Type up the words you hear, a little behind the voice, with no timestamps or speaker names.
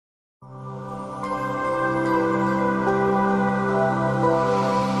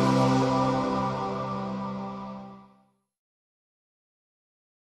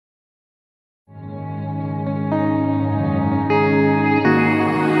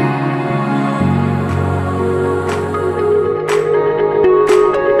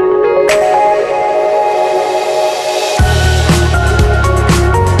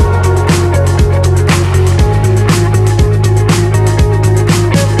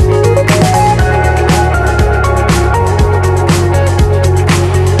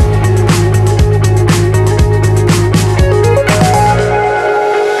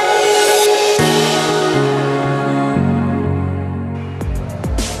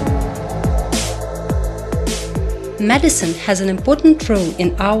Medicine has an important role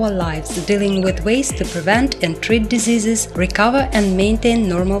in our lives, dealing with ways to prevent and treat diseases, recover and maintain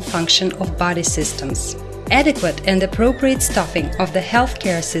normal function of body systems. Adequate and appropriate staffing of the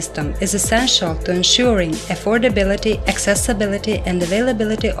healthcare system is essential to ensuring affordability, accessibility and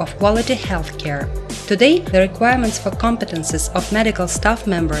availability of quality healthcare. Today, the requirements for competences of medical staff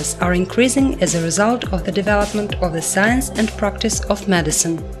members are increasing as a result of the development of the science and practice of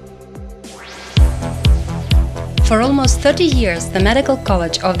medicine. For almost 30 years, the Medical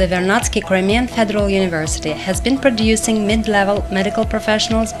College of the Vernadsky Crimean Federal University has been producing mid-level medical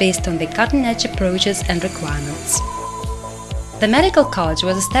professionals based on the cutting-edge approaches and requirements. The Medical College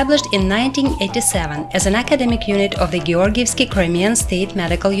was established in 1987 as an academic unit of the Georgievsky Crimean State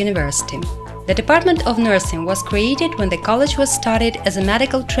Medical University. The Department of Nursing was created when the college was started as a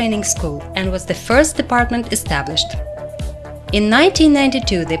medical training school and was the first department established. In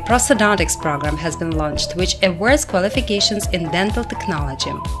 1992, the prosthodontics program has been launched, which awards qualifications in dental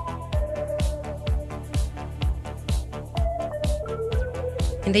technology.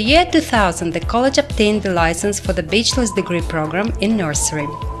 In the year 2000, the college obtained the license for the bachelor's degree program in nursery.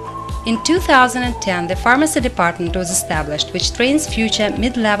 In 2010, the pharmacy department was established, which trains future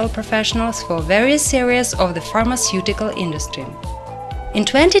mid-level professionals for various areas of the pharmaceutical industry. In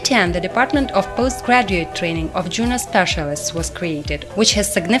 2010, the Department of Postgraduate Training of Junior Specialists was created, which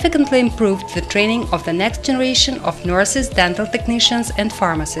has significantly improved the training of the next generation of nurses, dental technicians and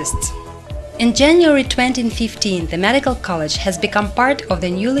pharmacists. In January 2015, the Medical College has become part of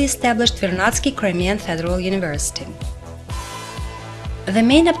the newly established Vernadsky Crimean Federal University. The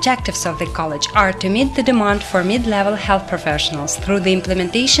main objectives of the college are to meet the demand for mid-level health professionals through the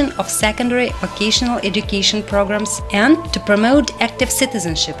implementation of secondary vocational education programs and to promote active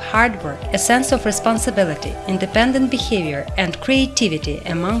citizenship, hard work, a sense of responsibility, independent behavior and creativity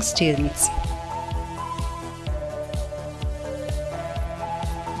among students.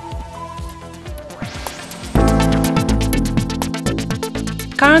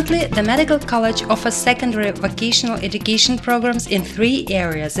 Currently, the Medical College offers secondary vocational education programs in 3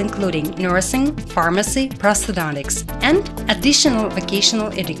 areas, including nursing, pharmacy, prosthodontics, and additional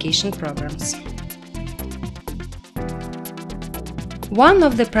vocational education programs. One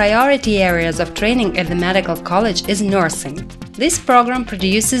of the priority areas of training at the Medical College is nursing. This program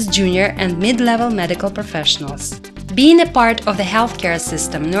produces junior and mid-level medical professionals. Being a part of the healthcare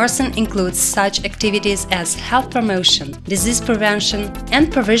system, nursing includes such activities as health promotion, disease prevention,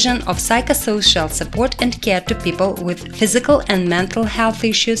 and provision of psychosocial support and care to people with physical and mental health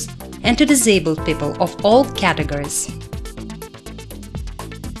issues and to disabled people of all categories.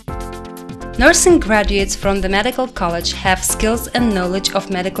 Nursing graduates from the Medical College have skills and knowledge of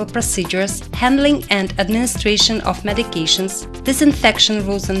medical procedures, handling and administration of medications, disinfection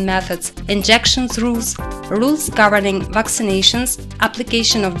rules and methods, injections rules, rules governing vaccinations,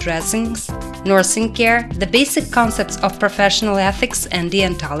 application of dressings, nursing care, the basic concepts of professional ethics and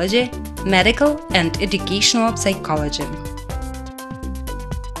deontology, medical and educational psychology.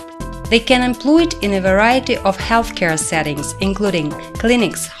 They can employ it in a variety of healthcare settings, including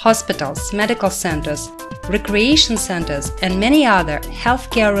clinics, hospitals, medical centers, recreation centers, and many other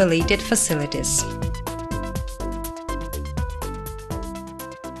healthcare-related facilities.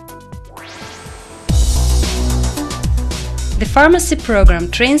 The pharmacy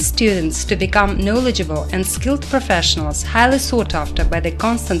program trains students to become knowledgeable and skilled professionals, highly sought after by the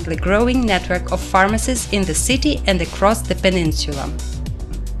constantly growing network of pharmacies in the city and across the peninsula.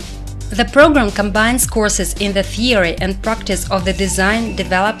 The program combines courses in the theory and practice of the design,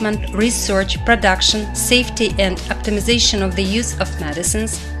 development, research, production, safety and optimization of the use of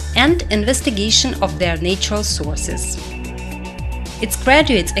medicines and investigation of their natural sources. Its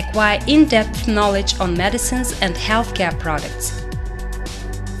graduates acquire in-depth knowledge on medicines and healthcare products,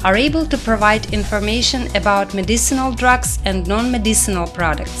 are able to provide information about medicinal drugs and non-medicinal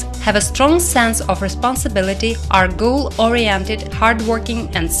products, have a strong sense of responsibility, are goal-oriented, hardworking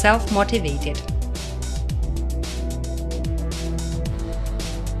and self-motivated.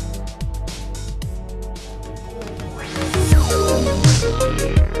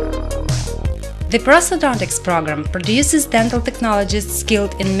 The prosthodontics program produces dental technologists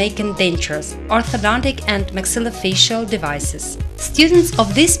skilled in making dentures, orthodontic and maxillofacial devices. Students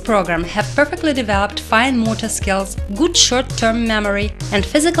of this program have perfectly developed fine motor skills, good short-term memory, and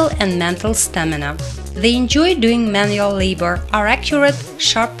physical and mental stamina. They enjoy doing manual labor, are accurate,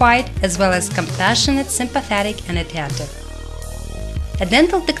 sharp-eyed, as well as compassionate, sympathetic, and attentive. A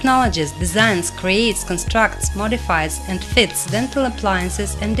dental technologist designs, creates, constructs, modifies and fits dental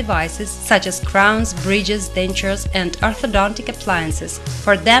appliances and devices such as crowns, bridges, dentures and orthodontic appliances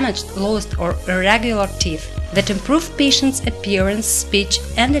for damaged, lost or irregular teeth, that improve patients' appearance, speech,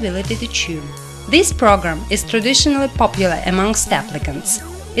 and ability to chew. This program is traditionally popular amongst applicants.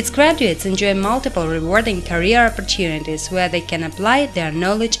 Its graduates enjoy multiple rewarding career opportunities where they can apply their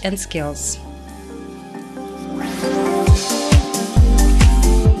knowledge and skills.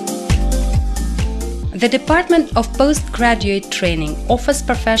 The Department of Postgraduate Training offers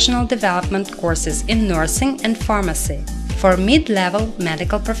professional development courses in nursing and pharmacy for mid-level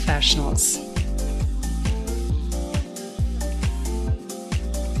medical professionals.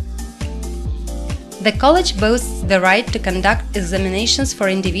 The college boasts the right to conduct examinations for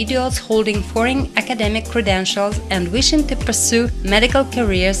individuals holding foreign academic credentials and wishing to pursue medical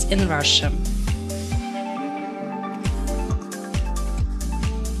careers in Russia.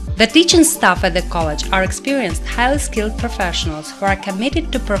 The teaching staff at the college are experienced, highly skilled professionals who are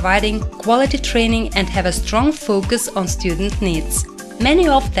committed to providing quality training and have a strong focus on student needs. Many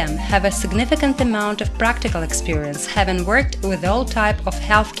of them have a significant amount of practical experience, having worked with all types of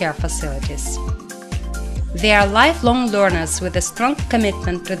healthcare facilities. They are lifelong learners with a strong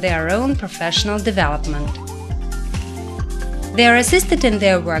commitment to their own professional development. They are assisted in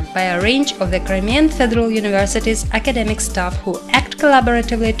their work by a range of the Crimean Federal University's academic staff who act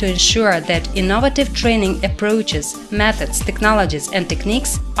collaboratively to ensure that innovative training approaches, methods, technologies, and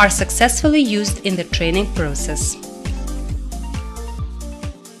techniques are successfully used in the training process.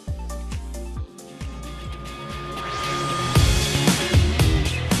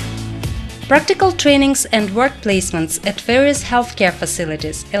 Practical trainings and work placements at various healthcare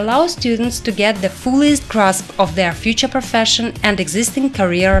facilities allow students to get the fullest grasp of their future profession and existing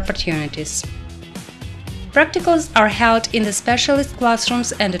career opportunities. Practicals are held in the specialist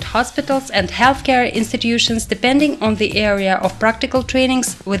classrooms and at hospitals and healthcare institutions depending on the area of practical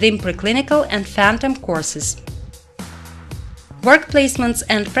trainings within preclinical and phantom courses. Work placements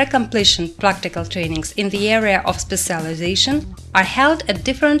and pre-completion practical trainings in the area of specialization are held at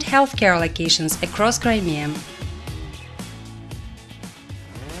different healthcare locations across Crimea.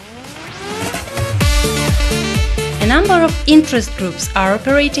 A number of interest groups are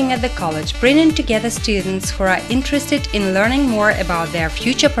operating at the college, bringing together students who are interested in learning more about their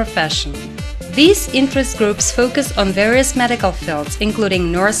future profession. These interest groups focus on various medical fields,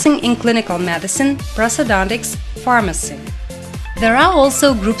 including nursing in clinical medicine, prosthodontics, pharmacy. There are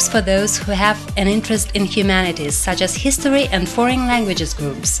also groups for those who have an interest in humanities, such as history and foreign languages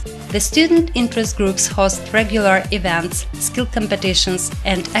groups. The student interest groups host regular events, skill competitions,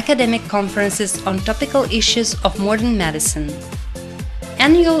 and academic conferences on topical issues of modern medicine.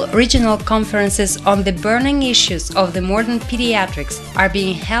 Annual regional conferences on the burning issues of the modern pediatrics are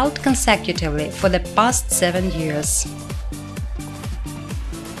being held consecutively for the past 7 years.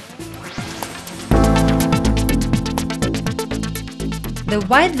 The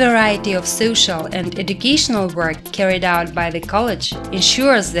wide variety of social and educational work carried out by the college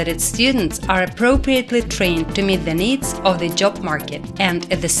ensures that its students are appropriately trained to meet the needs of the job market and,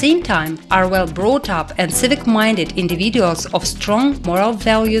 at the same time, are well brought up and civic-minded individuals of strong moral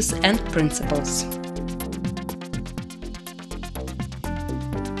values and principles.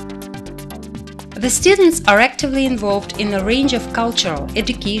 The students are actively involved in a range of cultural,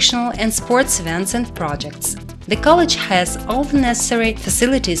 educational, and sports events and projects. The college has all the necessary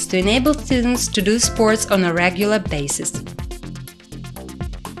facilities to enable students to do sports on a regular basis.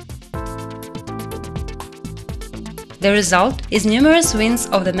 The result is numerous wins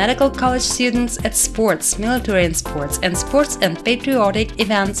of the medical college students at sports, military and sports and patriotic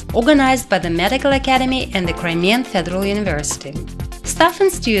events organized by the Medical Academy and the Crimean Federal University. Staff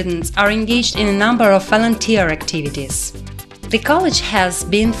and students are engaged in a number of volunteer activities. The college has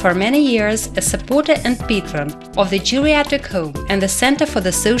been for many years a supporter and patron of the Geriatric Home and the Center for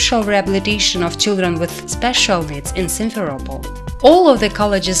the Social Rehabilitation of Children with Special Needs in Simferopol. All of the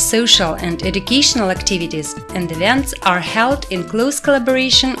college's social and educational activities and events are held in close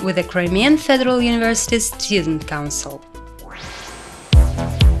collaboration with the Crimean Federal University's Student Council.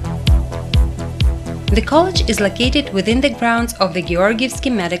 The college is located within the grounds of the Georgievsky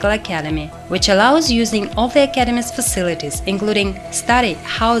Medical Academy, which allows using all the academy's facilities, including study,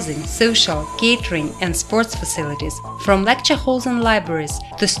 housing, social, catering and sports facilities, from lecture halls and libraries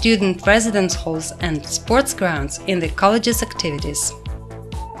to student residence halls and sports grounds in the college's activities.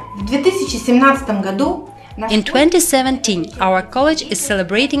 In 2017, our college is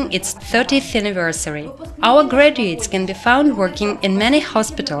celebrating its 30th anniversary. Our graduates can be found working in many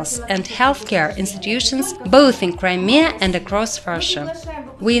hospitals and healthcare institutions both in Crimea and across Russia.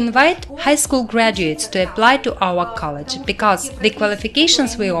 We invite high school graduates to apply to our college because the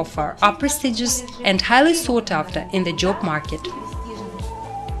qualifications we offer are prestigious and highly sought after in the job market.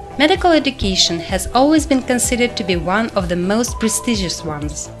 Medical education has always been considered to be one of the most prestigious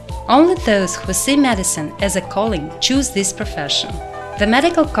ones. Only those who see medicine as a calling choose this profession. The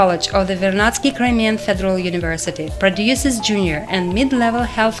Medical College of the Vernadsky Crimean Federal University produces junior and mid-level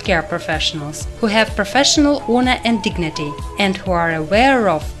healthcare professionals who have professional honor and dignity and who are aware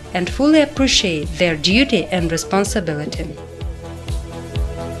of and fully appreciate their duty and responsibility.